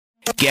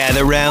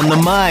Gather round the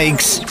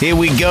mics. Here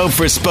we go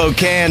for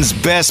Spokane's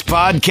best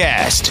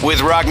podcast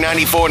with Rock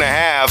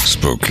 94.5.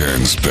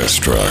 Spokane's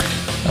best rock.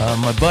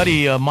 My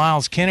buddy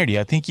Miles Kennedy,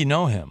 I think you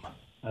know him.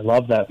 I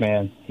love that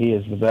man. He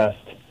is the best.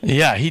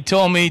 Yeah, he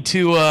told me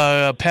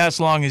to pass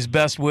along his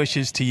best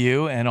wishes to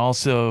you, and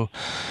also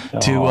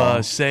to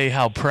say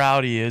how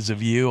proud he is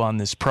of you on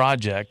this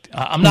project.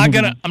 I'm not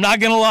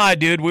gonna lie,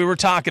 dude. We were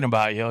talking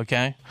about you,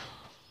 okay?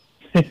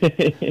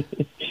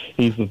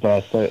 He's the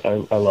best.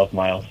 I love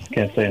Miles.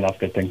 Can't say enough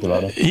good things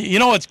about him. You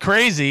know what's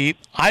crazy?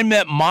 I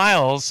met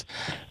Miles.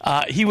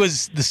 He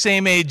was the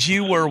same age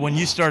you were when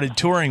you started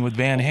touring with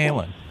Van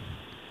Halen.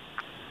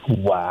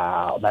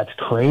 Wow, that's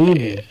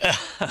crazy.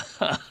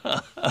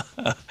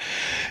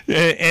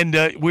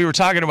 And we were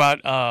talking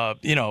about,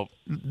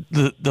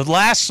 the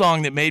last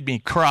song that made me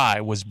cry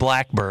was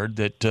Blackbird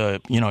that,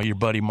 your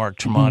buddy Mark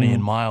Tremonti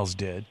and Miles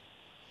did.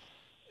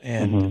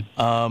 And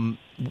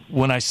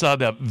when I saw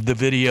the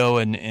video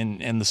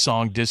and the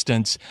song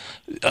Distance,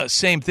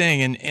 same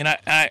thing. And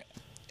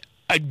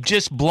I'm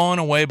just blown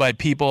away by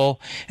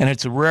people, and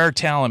it's a rare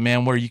talent,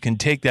 man, where you can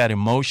take that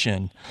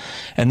emotion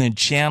and then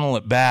channel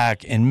it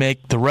back and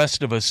make the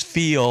rest of us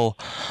feel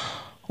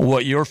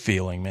what you're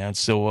feeling, man.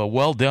 So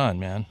well done,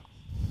 man.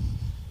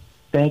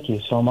 Thank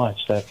you so much.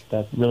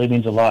 That really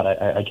means a lot.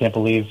 I can't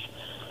believe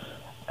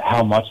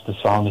how much the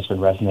song has been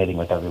resonating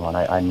with everyone.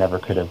 I never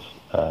could have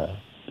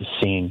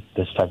seen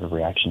this type of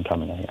reaction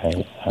coming.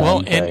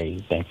 I'm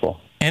very thankful.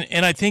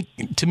 And I think,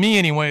 to me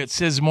anyway, it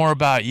says more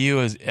about you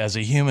as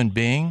a human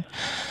being,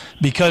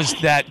 because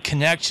that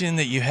connection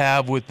that you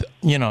have with,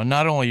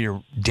 not only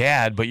your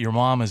dad, but your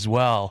mom as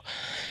well,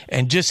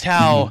 and just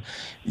how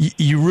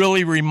you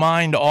really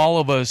remind all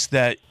of us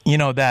that,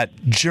 that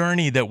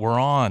journey that we're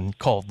on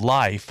called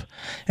life,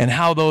 and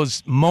how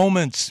those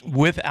moments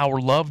with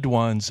our loved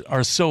ones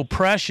are so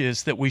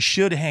precious that we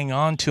should hang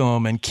on to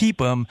them and keep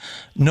them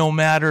no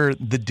matter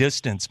the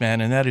distance,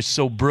 man. And that is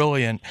so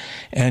brilliant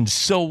and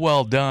so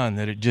well done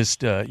that it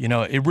just,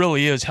 it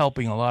really is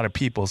helping a lot of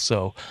people.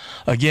 So,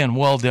 again,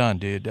 well done,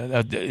 dude.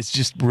 It's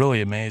just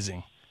really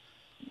amazing.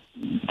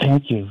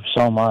 Thank you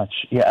so much.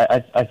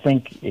 Yeah, I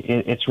think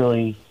it's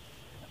really,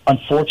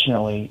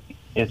 unfortunately,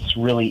 it's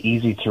really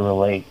easy to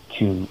relate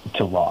to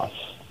loss,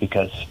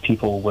 because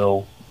people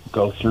will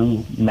go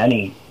through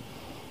many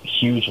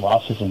huge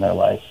losses in their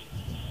life.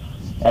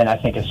 And I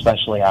think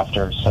especially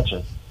after such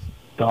a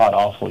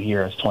god-awful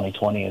year as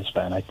 2020 has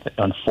been,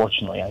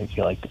 unfortunately, I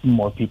feel like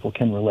more people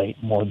can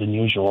relate more than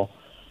usual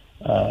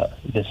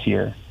this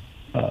year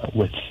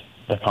with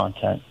the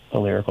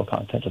lyrical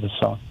content of the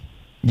song.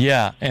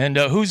 Yeah, and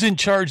who's in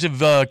charge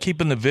of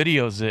keeping the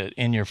videos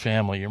in your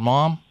family? Your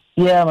mom?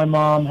 Yeah, my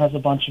mom has a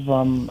bunch of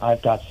them.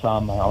 I've got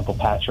some. My Uncle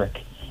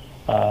Patrick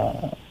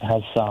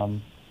has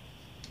some.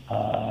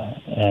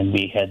 And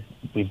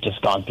we've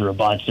just gone through a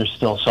bunch. There's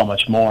still so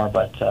much more,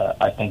 but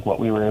I think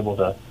what we were able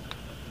to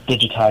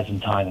digitize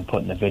in time and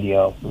put in the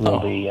video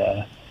really,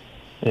 it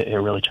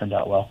really turned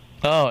out well.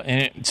 Oh,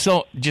 and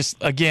so just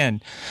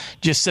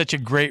such a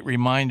great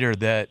reminder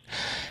that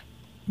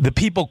the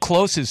people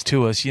closest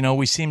to us,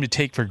 we seem to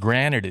take for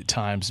granted at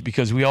times,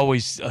 because we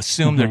always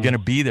assume they're going to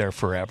be there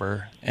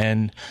forever.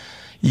 And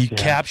you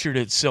captured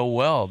it so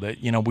well that,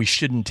 we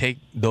shouldn't take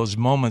those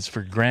moments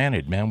for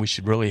granted, man. We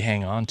should really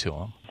hang on to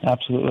them.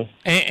 Absolutely.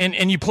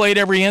 And you played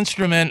every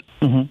instrument.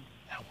 Mm-hmm.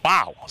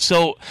 Wow.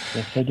 So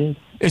yes, I did.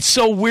 It's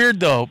so weird,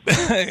 though.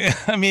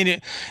 I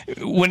mean,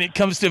 when it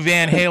comes to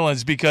Van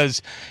Halen's,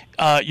 because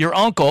your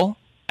uncle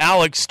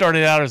Alex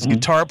started out as a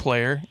guitar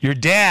player. Your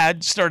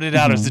dad started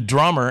out as a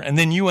drummer, and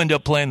then you end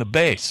up playing the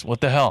bass. What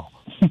the hell?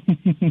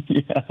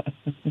 Yeah.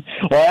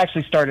 Well, I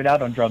actually started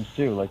out on drums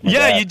too. Like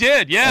dad, you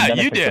did. Yeah, and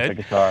then you I picked up did. the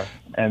guitar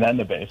and then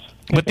the bass.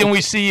 But then we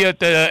see you at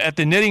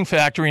the knitting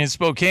factory in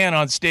Spokane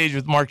on stage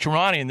with Mark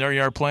Tremonti, and there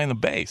you are playing the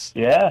bass.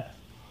 Yeah.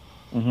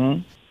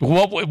 Mm-hmm.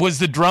 What was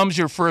the drums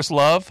your first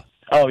love?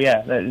 Oh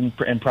yeah,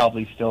 and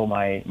probably still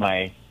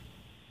the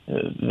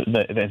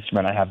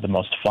instrument I have the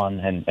most fun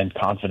and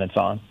confidence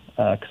on.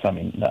 Because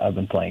I've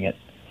been playing it,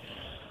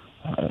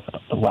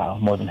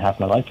 more than half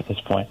my life at this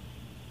point.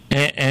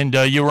 And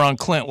you were on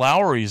Clint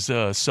Lowry's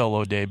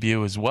solo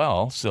debut as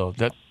well. So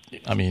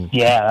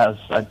yeah,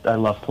 I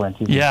love Clint.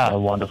 He's a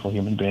wonderful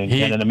human being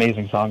and an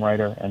amazing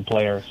songwriter and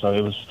player. So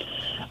it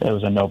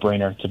was a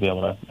no-brainer to be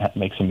able to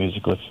make some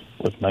music with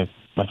my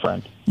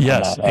friend.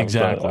 Yes,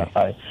 exactly.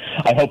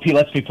 I hope he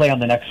lets me play on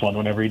the next one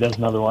whenever he does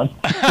another one.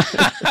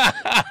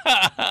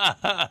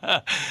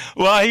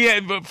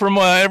 Well, from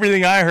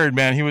everything I heard,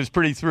 man, he was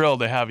pretty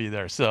thrilled to have you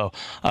there. So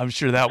I'm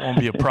sure that won't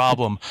be a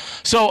problem.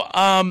 So,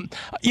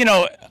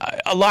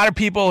 a lot of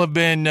people have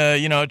been,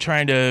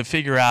 trying to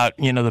figure out,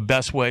 the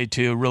best way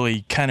to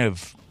really kind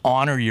of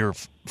honor your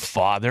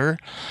father.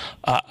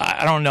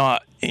 I don't know.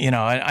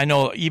 I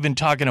know, even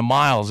talking to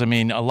Miles, a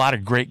lot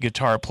of great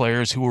guitar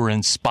players who were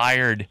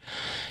inspired,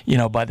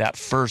 by that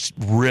first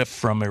riff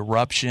from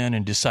Eruption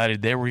and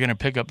decided they were going to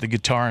pick up the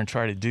guitar and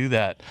try to do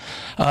that.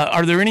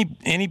 Are there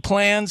any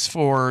plans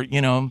for,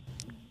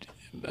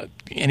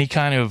 any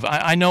kind of?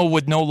 I know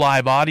with no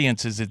live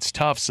audiences, it's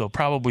tough. So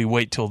probably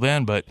wait till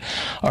then. But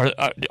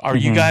are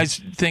you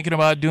guys thinking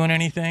about doing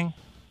anything?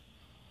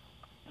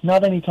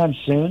 Not anytime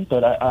soon,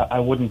 but I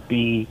wouldn't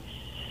be.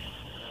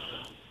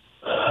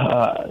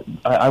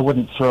 I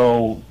wouldn't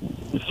throw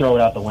it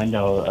out the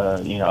window.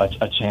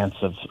 A chance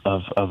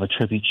of a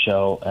tribute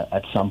show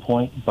at some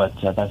point, but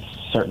that's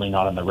certainly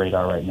not on the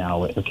radar right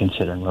now,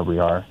 considering where we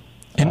are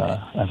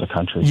as a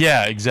country.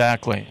 Yeah,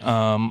 exactly.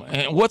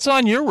 And what's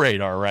on your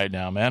radar right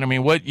now, man? I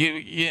mean, what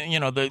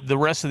the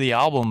rest of the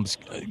album's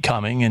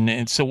coming,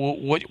 and so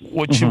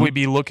what should we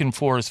be looking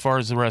for as far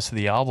as the rest of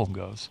the album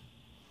goes?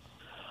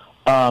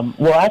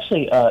 Well,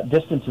 actually,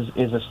 Distance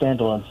is a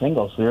standalone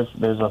single, so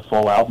there's a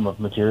full album of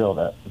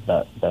material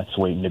that's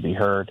waiting to be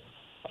heard.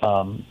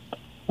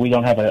 We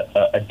don't have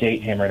a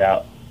date hammered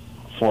out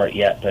for it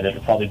yet, but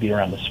it'll probably be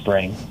around the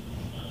spring.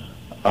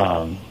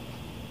 And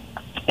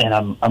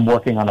I'm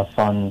working on a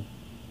fun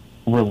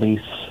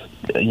release,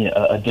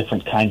 a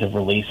different kind of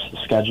release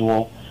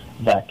schedule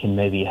that can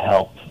maybe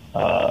help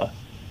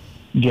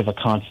give a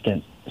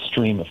constant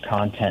stream of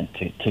content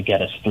to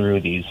get us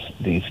through these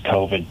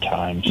COVID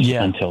times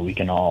until we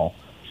can all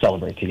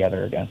celebrate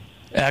together again.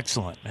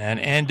 Excellent, man.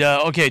 And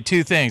okay,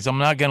 two things. I'm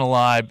not going to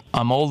lie.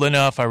 I'm old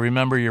enough. I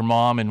remember your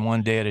mom in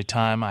One Day at a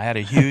Time. I had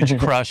a huge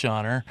crush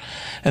on her.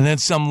 And then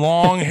some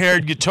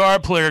long-haired guitar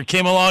player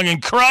came along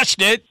and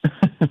crushed it.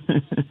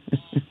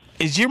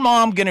 Is your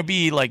mom going to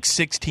be like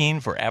 16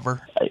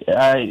 forever?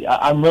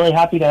 I'm really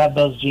happy to have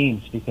those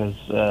genes because,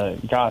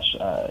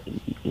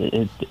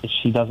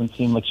 she doesn't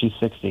seem like she's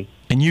 60.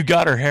 And you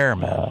got her hair,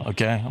 man.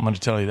 Okay, I'm going to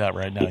tell you that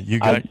right now. You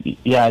got.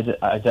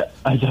 I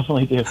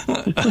definitely do.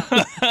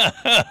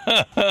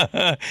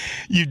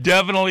 You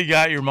definitely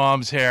got your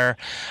mom's hair.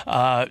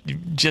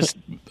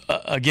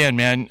 Again,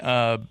 man.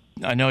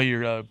 I know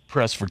you're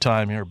pressed for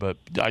time here, but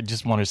I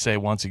just want to say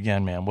once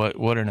again, man,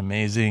 what an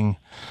amazing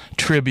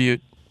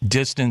tribute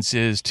Distance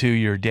is to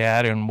your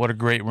dad, and what a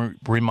great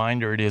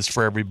reminder it is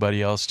for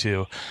everybody else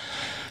to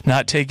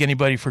not take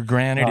anybody for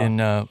granted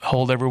and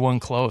hold everyone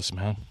close,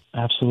 man.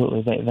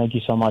 Absolutely. Thank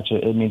you so much.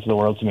 It means the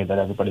world to me that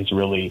everybody's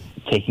really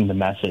taking the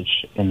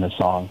message in the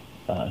song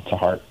to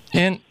heart.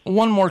 And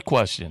one more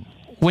question.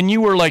 When you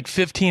were like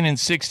 15 and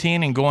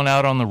 16 and going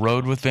out on the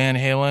road with Van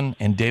Halen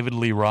and David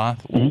Lee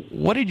Roth,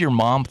 what did your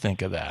mom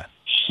think of that?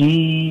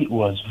 She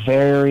was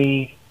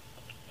very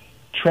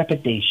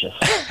trepidatious.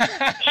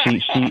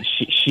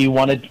 She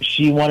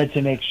wanted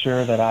to make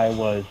sure that I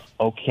was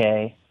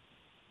okay.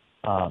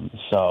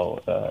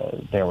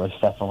 So there was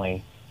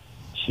definitely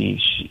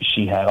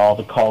she had all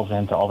the calls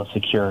in to all the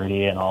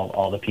security and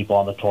all the people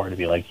on the tour to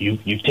be like, you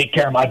take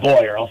care of my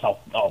boy, or else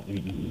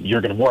you're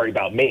going to worry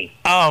about me.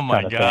 Oh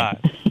my God.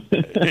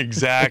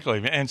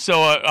 Exactly. And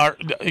so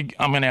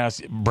I'm going to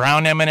ask,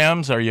 brown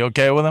M&Ms, are you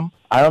okay with them?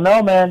 I don't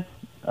know, man.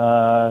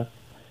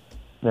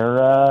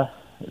 They're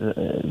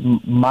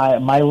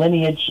my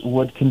lineage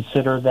would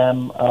consider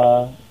them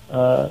a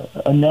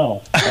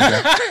no.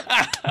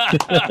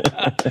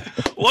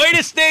 Way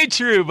to stay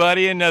true,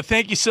 buddy. And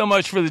thank you so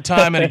much for the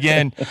time. And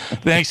again,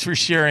 thanks for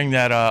sharing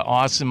that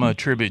awesome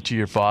tribute to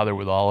your father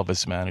with all of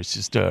us, man. It's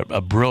just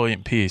a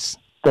brilliant piece.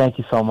 Thank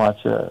you so much.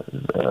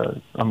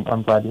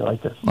 I'm glad you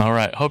like this. All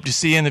right. Hope to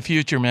see you in the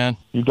future, man.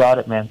 You got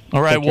it, man.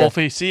 All right,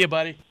 Wolfie. See you,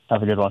 buddy.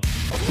 Have a good one.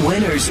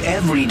 Winners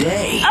every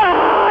day. Oh,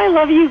 I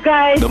love you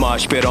guys. The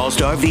Mosh Pit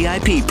All-Star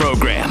VIP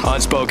program on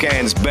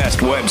Spokane's best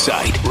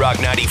website,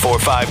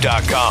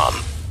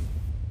 rock945.com.